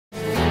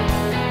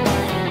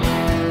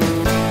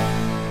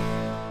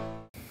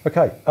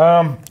Okay,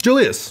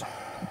 Julius,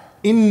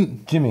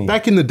 Jimmy.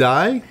 back in the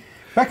day,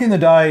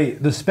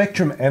 the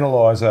spectrum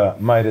analyzer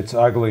made its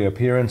ugly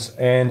appearance,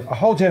 and a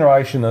whole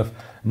generation of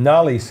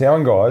gnarly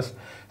sound guys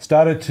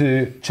started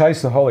to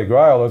chase the holy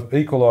grail of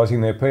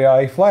equalising their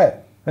PA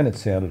flat, and it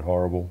sounded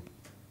horrible.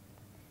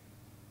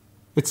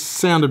 it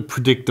sounded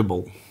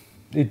predictable.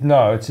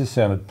 No, it just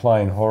sounded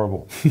plain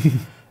horrible.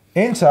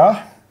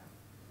 Enter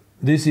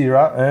this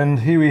era,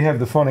 and here we have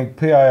the Phonic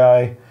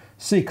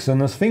PAA6,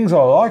 and there's things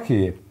I like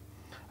here,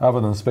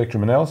 other than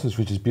spectrum analysis,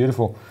 which is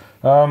beautiful.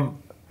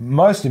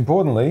 Most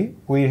importantly,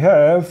 we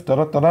have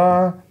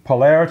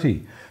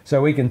polarity,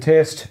 so we can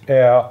test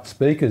our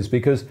speakers,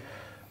 because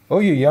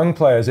all you young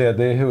players out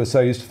there who are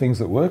so used to things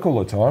that work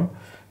all the time,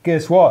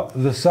 guess what?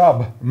 The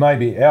sub may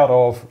be out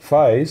of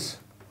phase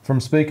from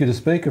speaker to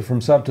speaker,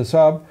 from sub to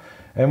sub,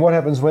 and what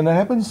happens when that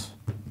happens?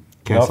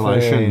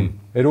 Cancellation. Nothing.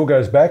 It all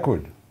goes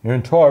backward. Your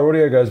entire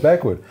audio goes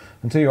backward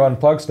until you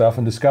unplug stuff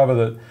and discover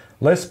that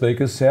less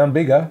speakers sound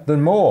bigger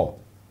than more.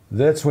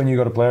 That's when you've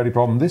got a polarity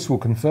problem. This will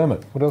confirm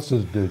it. What else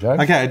does it do,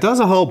 James? Okay, it does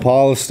a whole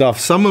pile of stuff.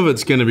 Some of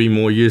it's going to be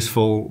more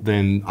useful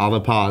than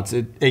other parts.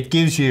 It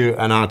gives you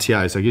an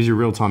RTA, so it gives you a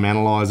real-time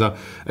analyzer.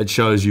 It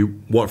shows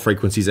you what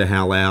frequencies are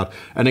how loud,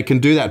 and it can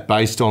do that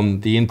based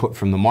on the input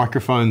from the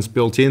microphones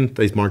built in.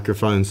 These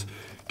microphones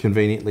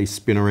conveniently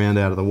spin around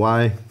out of the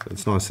way.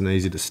 It's nice and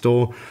easy to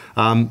store.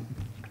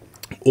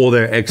 Or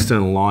their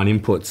external line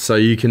inputs. So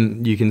you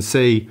can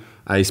see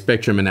a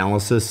spectrum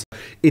analysis.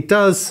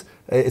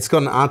 It's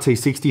got an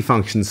RT60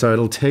 function, so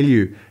it'll tell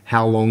you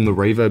how long the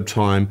reverb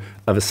time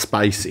of a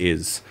space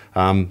is.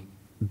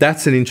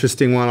 That's an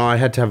interesting one. I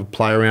had to have a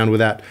play around with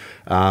that.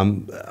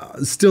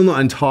 Still not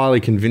entirely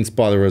convinced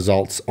by the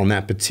results on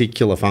that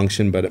particular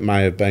function, but it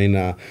may have been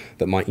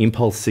that my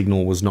impulse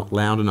signal was not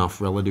loud enough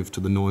relative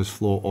to the noise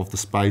floor of the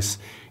space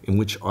in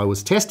which I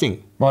was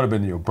testing. Might have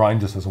been that your brain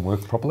just doesn't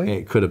work properly. Yeah,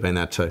 it could have been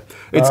that too.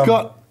 It's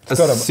got a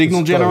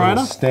signal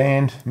generator.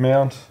 Stand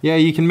mount. Yeah,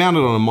 you can mount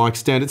it on a mic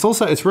stand. It's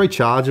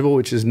rechargeable,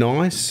 which is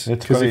nice.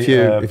 Because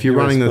if you're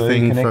running the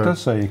thing connector,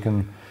 so you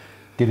can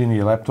get into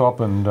your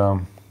laptop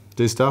and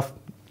do stuff.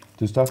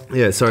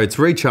 Yeah, so it's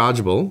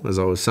rechargeable, as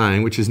I was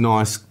saying, which is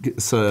nice.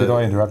 So did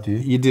I interrupt you?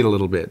 You did a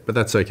little bit, but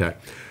that's okay.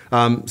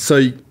 So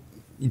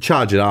you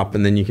charge it up,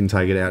 and then you can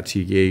take it out to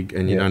your gig,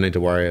 and you don't need to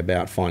worry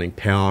about finding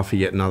power for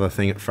yet another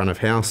thing at front of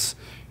house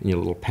in your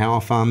little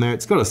power farm there.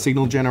 It's got a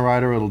signal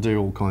generator. It'll do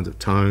all kinds of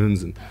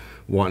tones and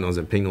white noise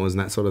and pink noise and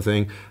that sort of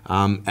thing.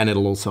 And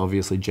it'll also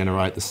obviously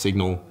generate the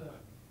signal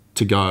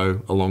to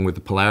go along with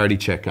the polarity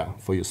checker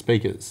for your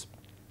speakers.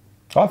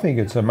 I think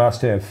it's a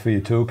must-have for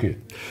your toolkit.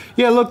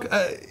 Yeah, look,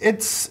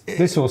 it's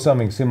this or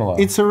something similar.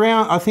 It's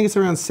around, I think it's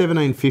around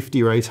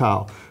 $17.50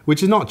 retail,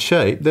 which is not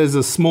cheap. There's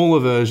a smaller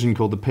version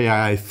called the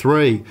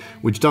PAA3,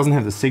 which doesn't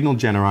have the signal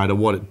generator.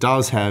 What it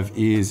does have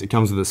is it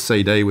comes with a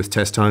CD with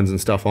test tones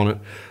and stuff on it,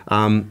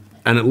 and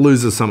it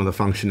loses some of the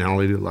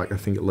functionality. Like I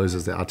think it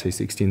loses the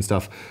RT60 and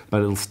stuff,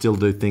 but it'll still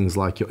do things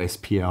like your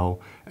SPL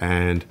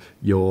and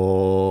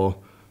your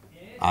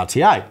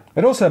RTA.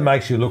 It also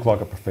makes you look like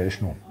a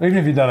professional. Even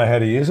if you don't know how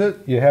to use it,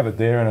 you have it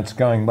there and it's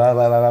going blah,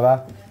 blah, blah, blah,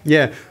 blah.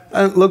 Yeah,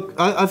 look,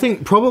 I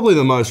think probably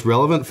the most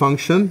relevant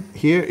function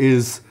here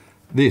is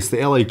this, the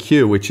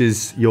LEQ, which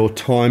is your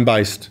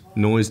time-based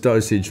noise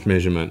dosage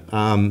measurement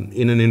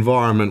in an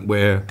environment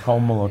where...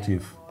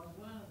 Cumulative.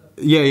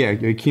 Yeah,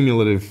 your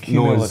cumulative.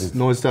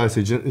 Noise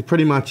dosage. And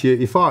pretty much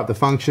you fire up the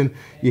function,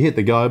 you hit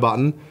the go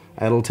button,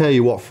 it'll tell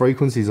you what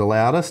frequencies are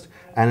loudest,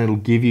 and it'll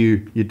give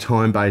you your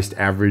time-based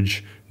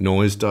average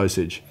noise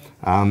dosage.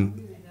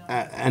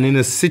 And in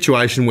a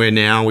situation where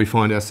now we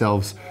find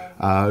ourselves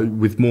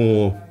with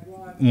more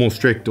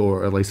strict,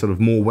 or at least sort of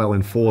more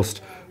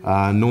well-enforced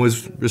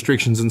noise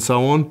restrictions and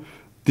so on,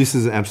 this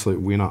is an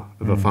absolute winner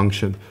of a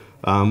function.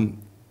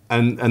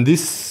 And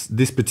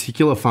this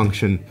particular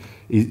function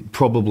is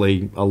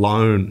probably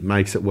alone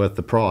makes it worth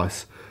the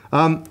price.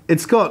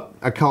 It's got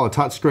a colour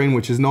touchscreen,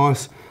 which is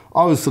nice.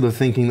 I was sort of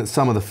thinking that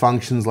some of the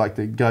functions, like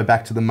the go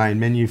back to the main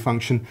menu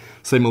function,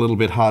 seem a little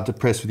bit hard to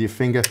press with your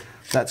finger.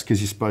 That's because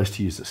you're supposed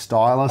to use a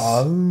stylus.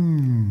 Oh.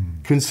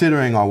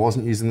 Considering I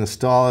wasn't using the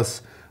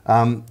stylus,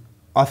 I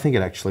think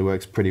it actually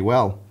works pretty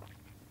well.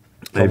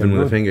 Probably even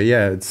with good. a finger,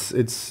 yeah,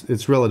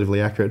 it's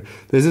relatively accurate.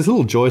 There's this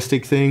little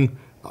joystick thing.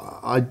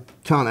 I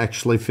can't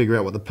actually figure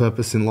out what the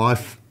purpose in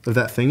life of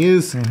that thing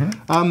is.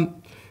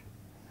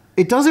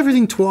 It does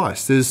everything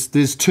twice.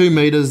 There's 2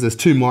 meters, there's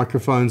 2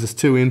 microphones, there's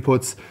 2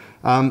 inputs.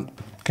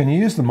 Can you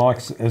use the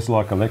mics as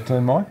like a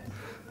lectern mic?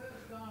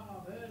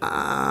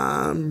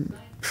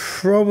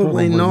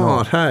 Probably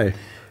not, hey.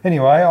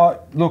 Anyway,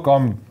 look,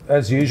 I'm,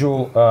 as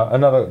usual,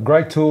 another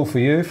great tool for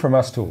you from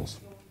Us Tools.